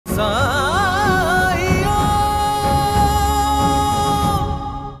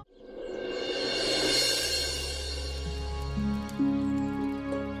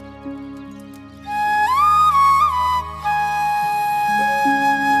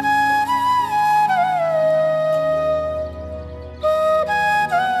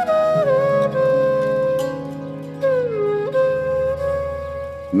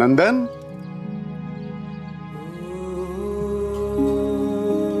नंदन,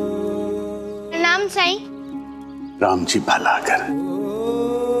 नाम साईं। राम जी भला कर।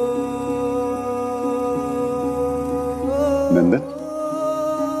 नंदन,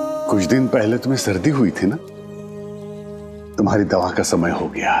 कुछ दिन पहले तुम्हें सर्दी हुई थी ना? तुम्हारी दवा का समय हो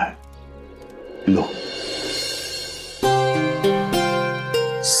गया है, लो।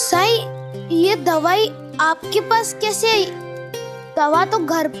 साईं, ये दवाई आपके पास कैसे आई? दवा तो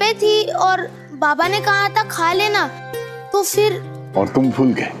घर पे थी और बाबा ने कहा था खा लेना, तो फिर? और तुम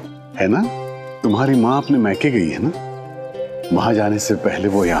भूल गए, है ना? तुम्हारी माँ अपने मैके गई है ना? वहां जाने से पहले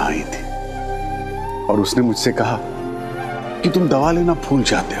वो यहाँ आई थी और उसने मुझसे कहा कि तुम दवा लेना भूल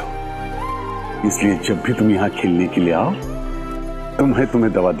जाते हो, इसलिए जब भी तुम यहाँ खेलने के लिए आओ तो मैं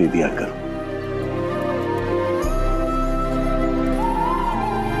तुम्हें दवा दे दिया करूं।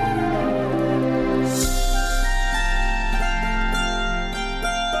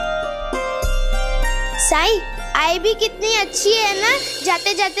 साईं, आई भी कितनी अच्छी है ना,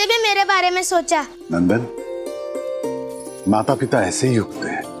 जाते जाते भी मेरे बारे में सोचा। नंदन, माता पिता ऐसे ही होते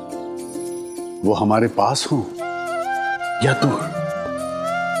हैं, वो हमारे पास हो या दूर,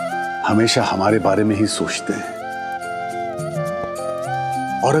 हमेशा हमारे बारे में ही सोचते हैं।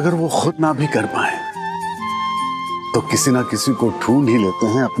 और अगर वो खुद ना भी कर पाए तो किसी ना किसी को ढूंढ ही लेते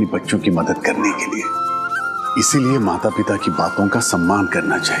हैं अपनी बच्चों की मदद करने के लिए। इसीलिए माता पिता की बातों का सम्मान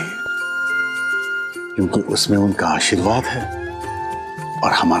करना चाहिए, क्योंकि उसमें उनका आशीर्वाद है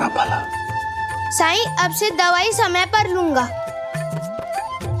और हमारा भला। साईं, अब से दवाई समय पर लूंगा।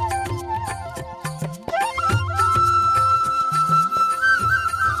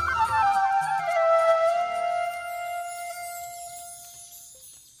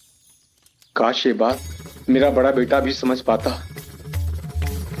 काश ये बात मेरा बड़ा बेटा भी समझ पाता।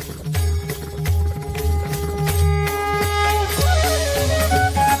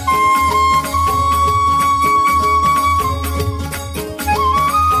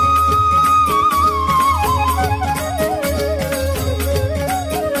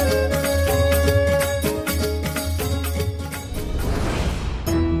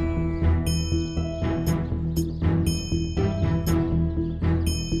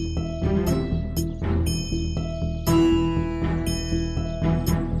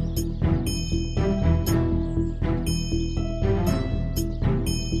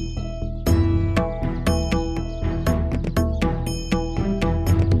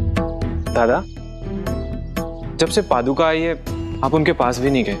 दादा, जब से पादुका आई है आप उनके पास भी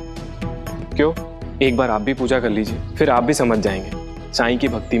नहीं गए, क्यों? एक बार आप भी पूजा कर लीजिए, फिर आप भी समझ जाएंगे साईं की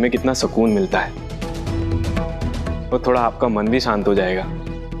भक्ति में कितना सुकून मिलता है, और थोड़ा आपका मन भी शांत हो जाएगा।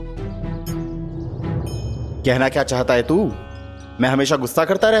 कहना क्या चाहता है तू? मैं हमेशा गुस्सा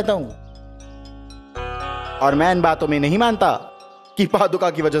करता रहता हूं, और मैं इन बातों में नहीं मानता कि पादुका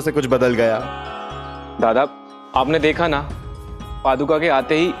की वजह से कुछ बदल गया। दादा, आपने देखा ना, पादुका के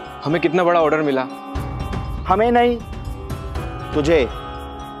आते ही हमें कितना बड़ा ऑर्डर मिला। हमें नहीं, तुझे।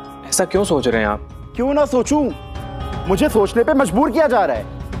 ऐसा क्यों सोच रहे हैं आप? क्यों ना सोचूं? मुझे सोचने पे मजबूर किया जा रहा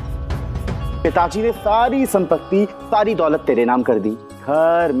है। पिताजी ने सारी संपत्ति, सारी दौलत तेरे नाम कर दी,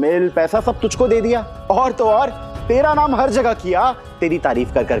 घर, मिल, पैसा सब तुझको दे दिया, और तो और तेरा नाम हर जगह किया, तेरी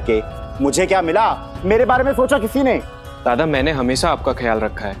तारीफ कर करके। मुझे क्या मिला? मेरे बारे में सोचा किसी ने? दादा, मैंने हमेशा आपका ख्याल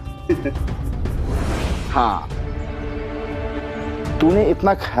रखा है। हाँ, तूने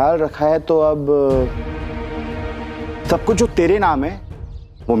इतना ख्याल रखा है तो अब सब कुछ जो तेरे नाम है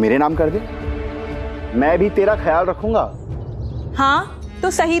वो मेरे नाम कर दे, मैं भी तेरा ख्याल रखूंगा। हाँ,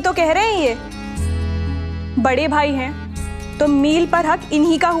 तो सही तो कह रहे हैं, ये बड़े भाई हैं तो मील पर हक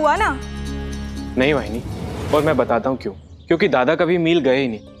इन्हीं का हुआ ना। नहीं वाहिनी, और मैं बताता हूँ क्यों। क्योंकि दादा कभी मील गए ही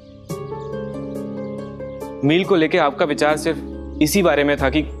नहीं। मील को लेके आपका विचार सिर्फ इसी बारे में था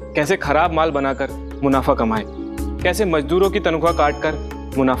कि कैसे खराब माल बनाकर मुनाफा कमाए, कैसे मजदूरों की तनख्वाह काटकर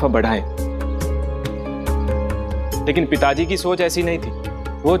मुनाफा बढ़ाए। लेकिन पिताजी की सोच ऐसी नहीं थी।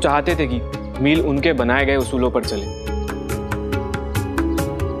 वो चाहते थे कि मील उनके बनाए गए उसूलों पर चले,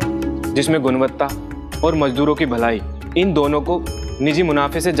 जिसमें गुणवत्ता और मजदूरों की भलाई, इन दोनों को निजी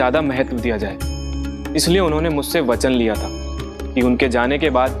मुनाफे से ज्यादा महत्व दिया जाए। इसलिए उन्होंने मुझसे वचन लिया था कि उनके जाने के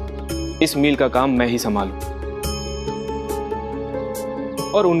बाद इस मील का काम मैं ही संभालूं,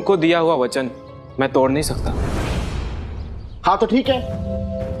 और उनको दिया हुआ वचन मैं तोड़ नहीं सकता। हाँ तो ठीक है,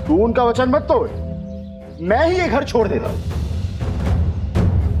 तू उनका वचन मत तोड़, मैं ही ये घर छोड़ देता हूं।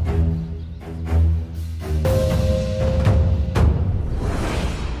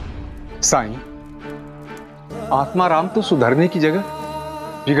 साईं, आत्माराम तो सुधरने की जगह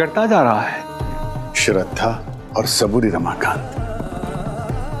बिगड़ता जा रहा है। श्रद्धा और सबूरी रमाकांत,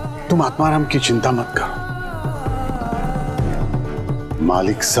 तुम आत्माराम की चिंता मत करो,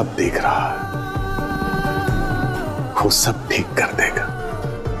 मालिक सब देख रहा है, वो सब ठीक कर देगा।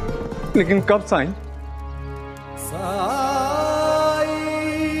 लेकिन कब साईं?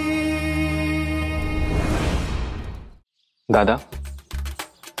 दादा,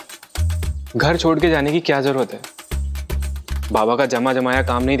 घर छोड़ के जाने की क्या जरूरत है? बाबा का जमा जमाया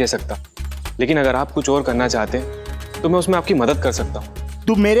काम नहीं दे सकता, लेकिन अगर आप कुछ और करना चाहते हैं तो मैं उसमें आपकी मदद कर सकता हूं।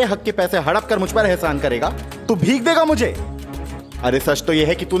 तू मेरे हक के पैसे हड़प कर मुझ पर एहसान करेगा? तू भीख देगा मुझे? अरे सच तो यह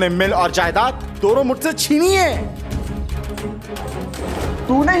है कि तूने मिल और जायदाद दोनों मुझसे छीनी है।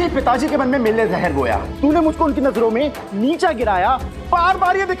 तूने ही पिताजी के मन में मिलने जहर बोया, तूने मुझको उनकी नजरों में नीचा गिराया, बार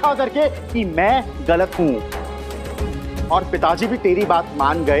बार ये दिखा करके कि मैं गलत हूं। और पिताजी भी तेरी बात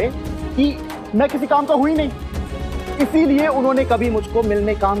मान गए कि मैं किसी काम का हुई नहीं, इसीलिए उन्होंने कभी मुझको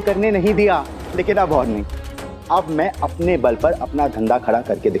मिलने काम करने नहीं दिया। लेकिन अब और नहीं, अब मैं अपने बल पर अपना धंधा खड़ा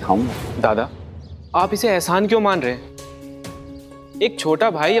करके दिखाऊंगा। दादा, आप इसे एहसान क्यों मान रहे हैं? एक छोटा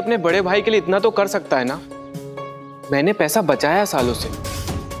भाई अपने बड़े भाई के लिए इतना तो कर सकता है ना। मैंने पैसा बचाया सालों से,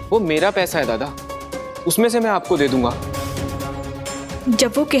 वो मेरा पैसा है दादा, उसमें से मैं आपको दे दूंगा।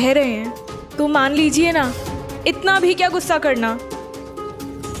 जब वो कह रहे हैं तो मान लीजिए ना, इतना भी क्या गुस्सा करना।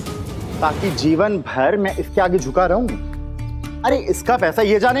 ताकि जीवन भर मैं इसके आगे झुका रहूं। अरे इसका पैसा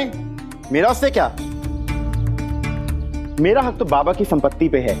ये जाने, मेरा उससे क्या? मेरा हक तो बाबा की संपत्ति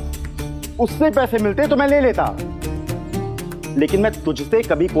पे है, उससे पैसे मिलते तो मैं ले लेता, लेकिन मैं तुझसे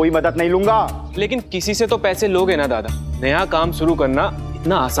कभी कोई मदद नहीं लूंगा। लेकिन किसी से तो पैसे लोगे ना दादा। नया काम शुरू करना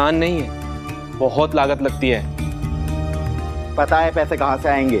इतना आसान नहीं है, बहुत लागत लगती है। पता है पैसे कहां से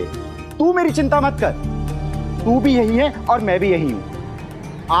आएंगे, तू मेरी चिंता मत कर। तू भी यही है और मैं भी यही हूं।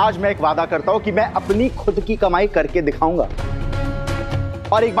 आज मैं एक वादा करता हूं कि मैं अपनी खुद की कमाई करके दिखाऊंगा।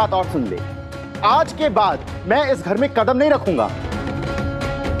 और एक बात और सुन ले, आज के बाद मैं इस घर में कदम नहीं रखूंगा,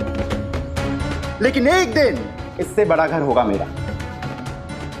 लेकिन एक दिन इससे बड़ा घर होगा मेरा,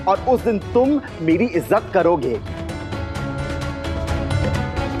 और उस दिन तुम मेरी इज्जत करोगे।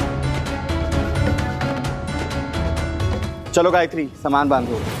 चलो गायत्री, सामान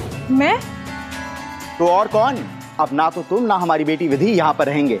बांधो। मैं? तो और कौन? अब ना तो तुम ना हमारी बेटी विधि यहां पर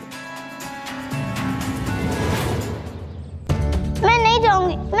रहेंगे। मैं नहीं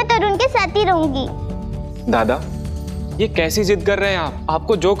जाऊंगी, मैं तरुण के साथ ही रहूंगी। दादा, ये कैसी जिद कर रहे हैं आप?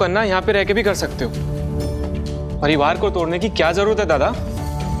 आपको जो करना यहाँ पे रह के भी कर सकते हो। परिवार को तोड़ने की क्या जरूरत है दादा?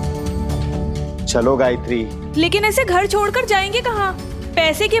 चलो गायत्री। लेकिन ऐसे घर छोड़कर जाएंगे कहाँ?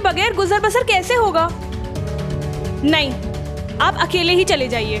 पैसे के बगैर गुजर बसर कैसे होगा? नहीं, आप अकेले ही चले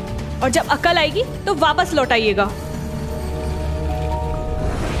जाइए, और जब अकल आएगी तो वापस लौट आइएगा।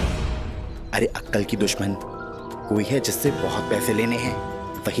 अरे अक्कल की दुश्मन कोई है जिससे बहुत पैसे लेने हैं,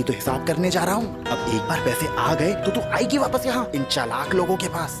 वही तो हिसाब करने जा रहा हूँ। अब एक बार पैसे आ गए तो तू आएगी वापस यहाँ इन चालाक लोगों के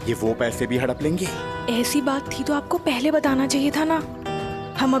पास, ये वो पैसे भी हड़प लेंगे। ऐसी बात थी तो आपको पहले बताना चाहिए था ना।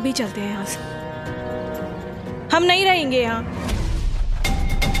 हम अभी चलते हैं यहाँ से, हम नहीं रहेंगे यहाँ।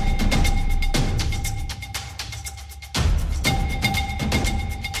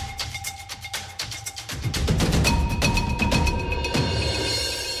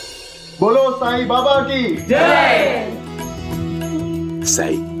 बोलो साईं बाबा की जय।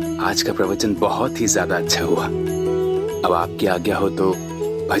 साई, आज का प्रवचन बहुत ही ज्यादा अच्छा हुआ। अब आपकी आज्ञा हो तो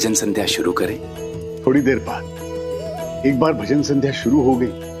भजन संध्या शुरू करें। थोड़ी देर बाद एक बार भजन संध्या शुरू हो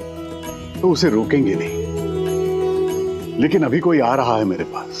गई तो उसे रोकेंगे नहीं। लेकिन अभी कोई आ रहा है मेरे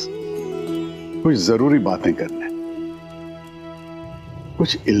पास, कुछ जरूरी बातें करने,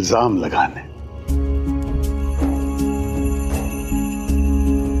 कुछ इल्जाम लगाने।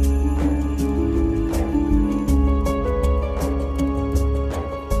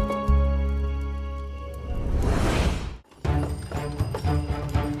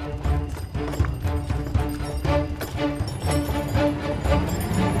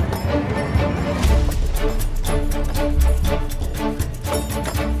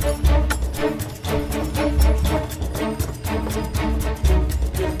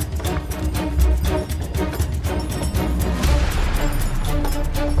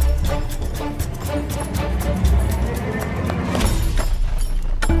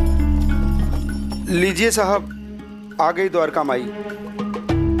 लीजिए साहब, आ गई द्वारका माई।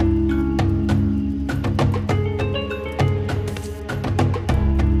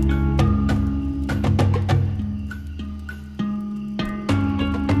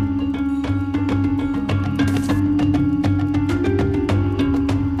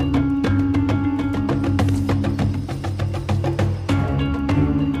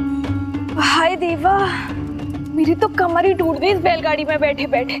 ही टूट गई इस बैलगाड़ी में बैठे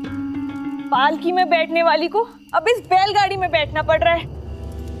बैठे। पालकी में बैठने वाली को अब इस बैलगाड़ी में बैठना पड़ रहा है।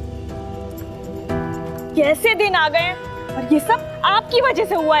 कैसे दिन आ गए हैं और ये सब आपकी वजह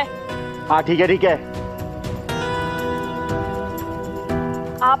से हुआ है। हाँ ठीक है ठीक है।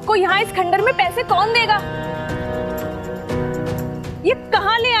 आपको यहाँ इस खंडर में पैसे कौन देगा? ये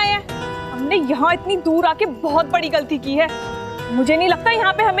कहाँ ले आए हैं? हमने यहाँ इतनी दूर आके बहुत बड़ी गलती की है। मुझे नहीं लगता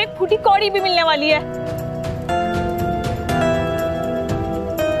यहाँ पे हमें एक फूटी कौड़ी भी मिलने वाली है।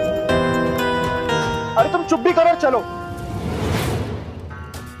 अरे तुम चुप भी करो, चलो।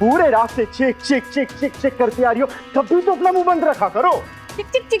 पूरे रास्ते चिक चिक चिक चिक चिक करती आ रही हो, कभी तो अपना मुंह बंद रखा करो। चिक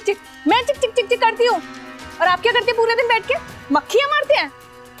चिक चिक चिक, मैं चिक चिक चिक चिक करती हूँ और आप क्या करते पूरे दिन बैठ के? मक्खियां मारते हैं।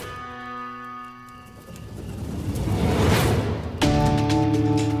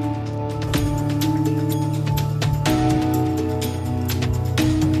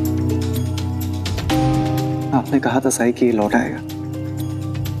 आपने कहा था साई कि ये लौट आएगा।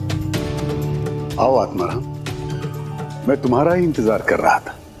 आओ आत्माराम, मैं तुम्हारा ही इंतजार कर रहा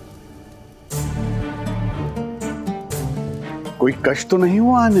था। कोई कष्ट तो नहीं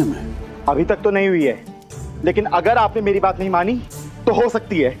हुआ आने में? अभी तक तो नहीं हुई है, लेकिन अगर आपने मेरी बात नहीं मानी तो हो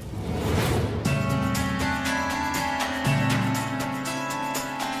सकती है।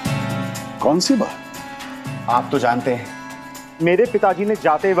 कौन सी बात? आप तो जानते हैं, मेरे पिताजी ने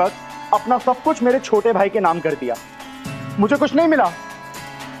जाते वक्त अपना सब कुछ मेरे छोटे भाई के नाम कर दिया। मुझे कुछ नहीं मिला।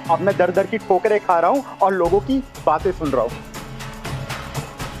 अब मैं दर दर की ठोकरें खा रहा हूं और लोगों की बातें सुन रहा हूं।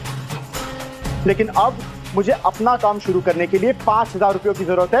 लेकिन अब मुझे अपना काम शुरू करने के लिए 5,000 रुपयों की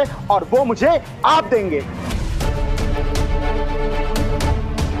जरूरत है और वो मुझे आप देंगे।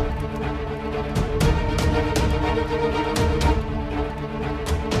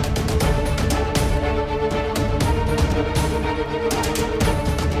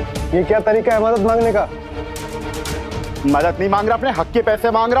 ये क्या तरीका है मदद मांगने का? मदद नहीं मांग रहा, अपने हक के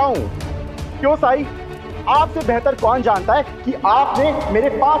पैसे मांग रहा हूं। क्यों साई, आपसे बेहतर कौन जानता है कि आपने मेरे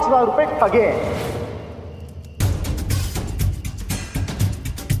 5,000 रुपए ठगे हैं।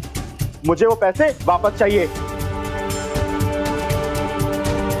 मुझे वो पैसे वापस चाहिए।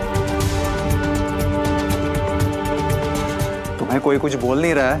 तुम्हें कोई कुछ बोल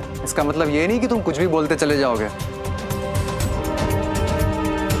नहीं रहा है, इसका मतलब ये नहीं कि तुम कुछ भी बोलते चले जाओगे।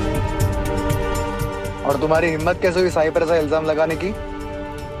 और तुम्हारी हिम्मत कैसे हुई साई पर ऐसा इल्जाम लगाने की?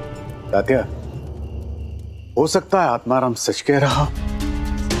 तात्या, हो सकता है आत्माराम सच कह रहा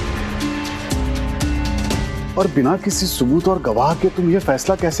और बिना किसी सबूत और गवाह के तुम ये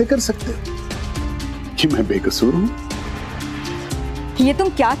फैसला कैसे कर सकते हो कि मैं बेकसूर हूं? ये तुम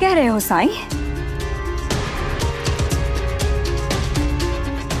क्या कह रहे हो साई?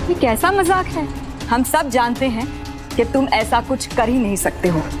 ये कैसा मजाक है? हम सब जानते हैं कि तुम ऐसा कुछ कर ही नहीं सकते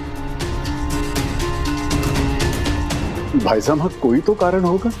हो। भाई साहब, कोई तो कारण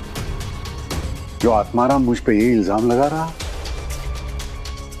होगा जो आत्माराम मुझ पे ये इल्जाम लगा रहा।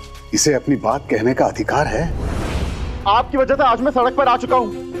 इसे अपनी बात कहने का अधिकार है। आपकी वजह से आज मैं सड़क पर आ चुका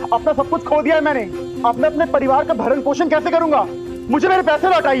हूं। अपना सब कुछ खो दिया है मैंने। अब मैं अपने परिवार का भरण पोषण कैसे करूंगा? मुझे मेरे पैसे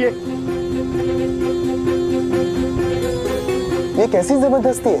लौटाइए। ये कैसी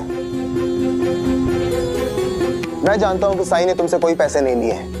जबरदस्ती है? मैं जानता हूं कि साई ने तुमसे कोई पैसे नहीं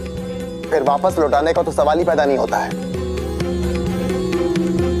लिए हैं, फिर वापस लौटाने का तो सवाल ही पैदा नहीं होता है।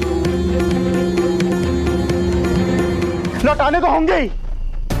 लौटाने तो होंगे ही।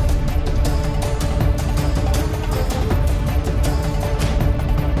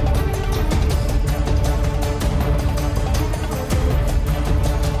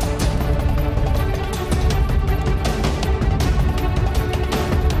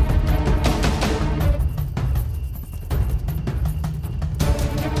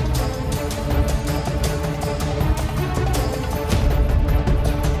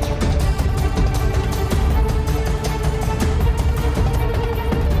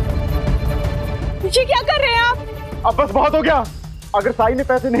 क्या कर रहे हैं आप? अब बस बहुत हो गया। अगर साई ने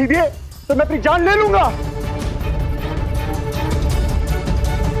पैसे नहीं दिए तो मैं अपनी जान ले लूंगा।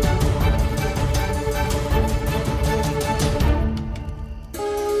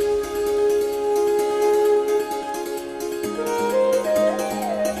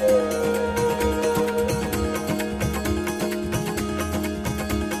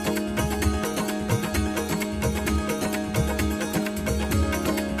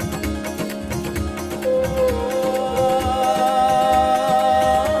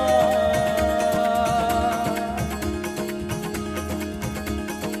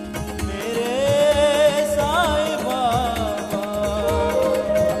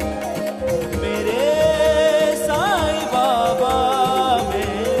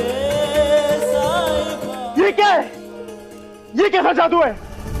 जादू है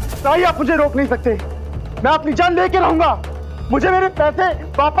साई, आप मुझे रोक नहीं सकते। मैं अपनी जान लेके रहूंगा। मुझे मेरे पैसे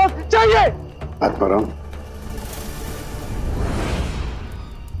वापस चाहिए। आत्माराम,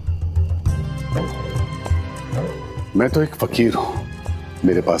 मैं तो एक फकीर हूं,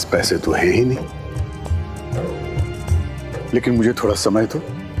 मेरे पास पैसे तो हैं ही नहीं, लेकिन मुझे थोड़ा समय तो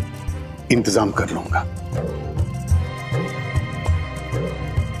इंतजाम कर लूंगा।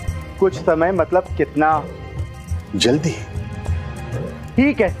 कुछ समय मतलब कितना? जल्दी।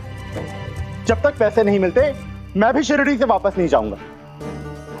 ठीक है, जब तक पैसे नहीं मिलते मैं भी शिरडी से वापस नहीं जाऊंगा।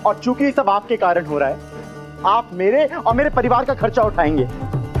 और चूंकि ये सब आपके कारण हो रहा है, आप मेरे और मेरे परिवार का खर्चा उठाएंगे।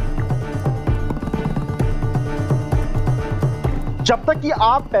 जब तक कि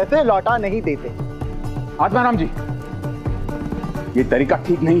आप पैसे लौटा नहीं देते। आत्माराम जी, ये तरीका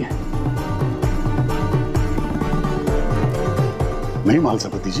ठीक नहीं है। नहीं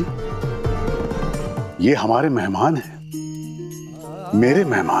मालसापति जी, ये हमारे मेहमान हैं, मेरे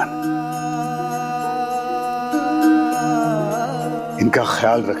मेहमान। इनका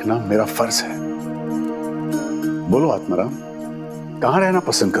ख्याल रखना मेरा फर्ज है। बोलो आत्माराम, कहां रहना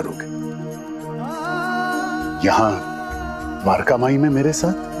पसंद करोगे? यहां द्वारका माई में मेरे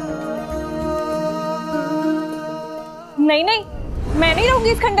साथ? नहीं नहीं, मैं नहीं रहूंगी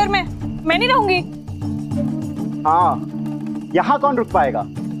इस खंडर में, मैं नहीं रहूंगी। हाँ, यहाँ कौन रुक पाएगा?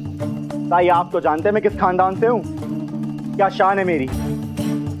 ताई, आप तो जानते हैं मैं किस खानदान से हूँ। क्या शान है मेरी,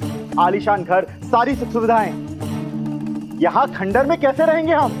 आलीशान घर, सारी सुख सुविधाएं। यहाँ खंडर में कैसे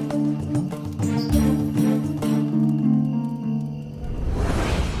रहेंगे हम?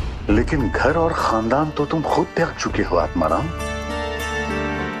 लेकिन घर और खानदान तो तुम खुद त्याग चुके हो आत्माराम,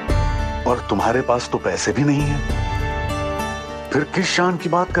 और तुम्हारे पास तो पैसे भी नहीं हैं। फिर किस शान की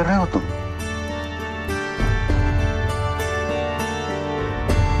बात कर रहे हो तुम?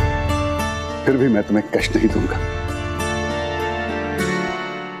 फिर भी मैं तुम्हें कष्ट नहीं दूंगा।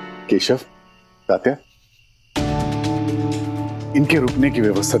 केशव, तात्या, इनके रुकने की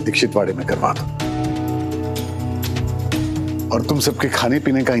व्यवस्था दीक्षित वाड़े में करवा दो, और तुम सबके खाने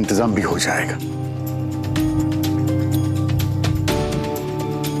पीने का इंतजाम भी हो जाएगा।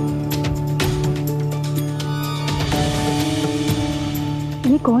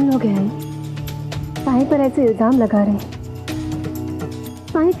 ये कौन लोग हैं? साई पर ऐसे इल्जाम लगा रहे हैं।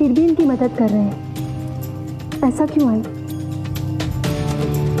 साई फिर भी इनकी मदद कर रहे हैं, ऐसा क्यों आई?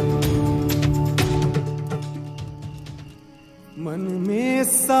 मन में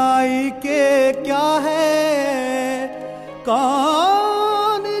साई के क्या है,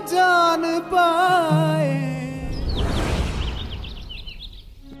 कौन जान पाए।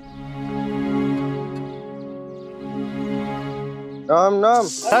 राम नाम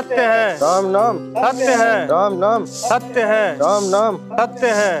सत्य है, राम नाम सत्य है, राम नाम सत्य है, राम नाम सत्य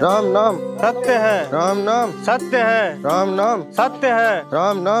है, राम नाम सत्य है, राम नाम सत्य है, राम नाम सत्य है,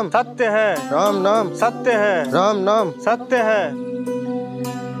 राम नाम सत्य है, राम नाम सत्य है, राम नाम सत्य है,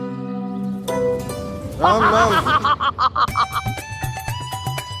 राम नाम।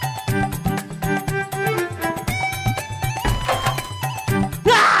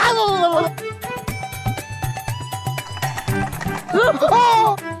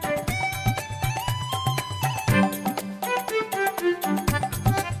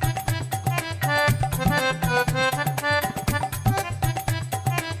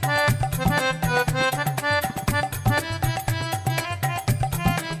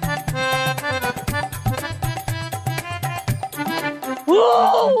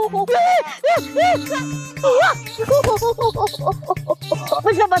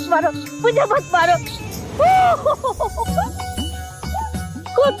 मुझे मत मारो, मुझे मत मारो।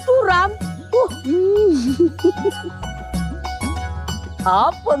 कद्दू राम,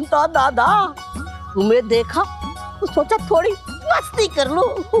 आप पंता दादा, तुम्हें देखा तो सोचा थोड़ी मस्ती कर लो।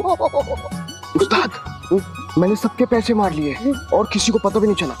 उस्ताद, मैंने सबके पैसे मार लिए और किसी को पता भी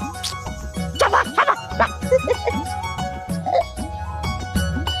नहीं चला।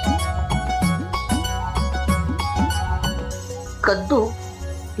 कद्दू,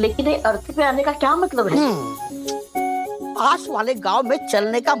 लेकिन ये अर्थ पे आने का क्या मतलब है? पास वाले गांव में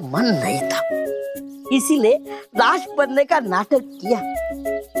चलने का मन नहीं था, इसीलिए राज बनने का नाटक किया।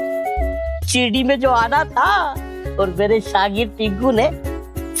 शिरडी में जो आना था, और मेरे शागिर्द टिग्गू ने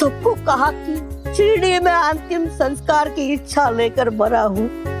सबको कहा कि शिरडी में अंतिम संस्कार की इच्छा लेकर मरा हूँ।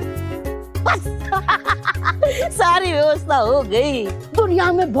 बस सारी व्यवस्था हो गई।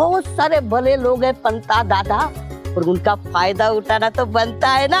 दुनिया में बहुत सारे भले लोग हैं पंता दादा, और उनका फायदा उठाना तो बनता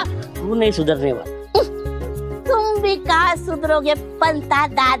है ना। तू नहीं सुधरने वाला। तुम भी कहाँ सुधरोगे पंता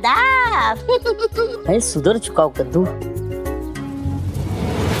दादा? मैं सुधर चुका हूँ कद्दू।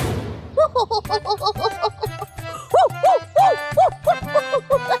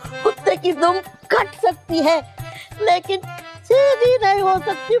 की दुम कट सकती है, लेकिन सीधी नहीं हो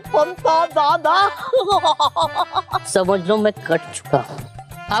सकती पंता दादा। समझ लो मैं कट चुका हूँ।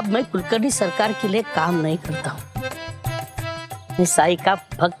 अब मैं कुलकर्णी सरकार के लिए काम नहीं करता हूँ, मैं साई का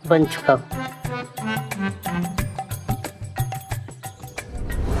भक्त बन चुका हूँ।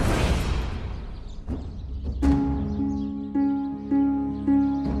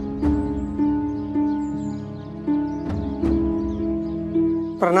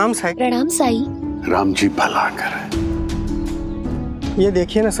 प्रणाम साई। प्रणाम साई। राम जी भला करे। ये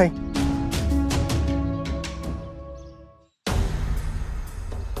देखिए ना साई।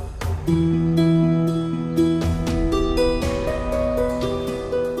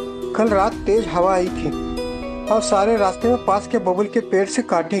 कल रात तेज हवा आई थी और सारे रास्ते में पास के बबुल के पेड़ से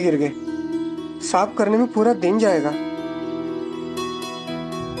कांटे गिर गए। साफ करने में पूरा दिन जाएगा।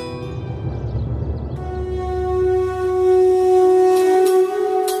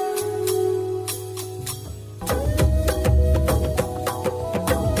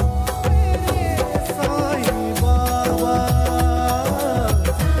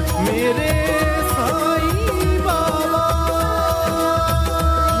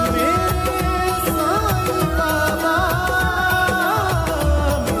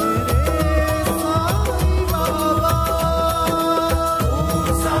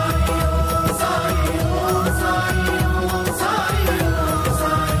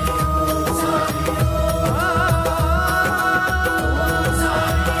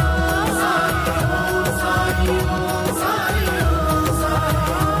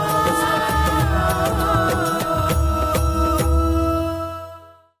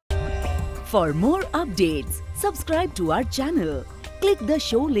 For more updates, subscribe to our channel, click the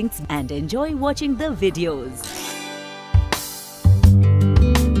show links and enjoy watching the videos.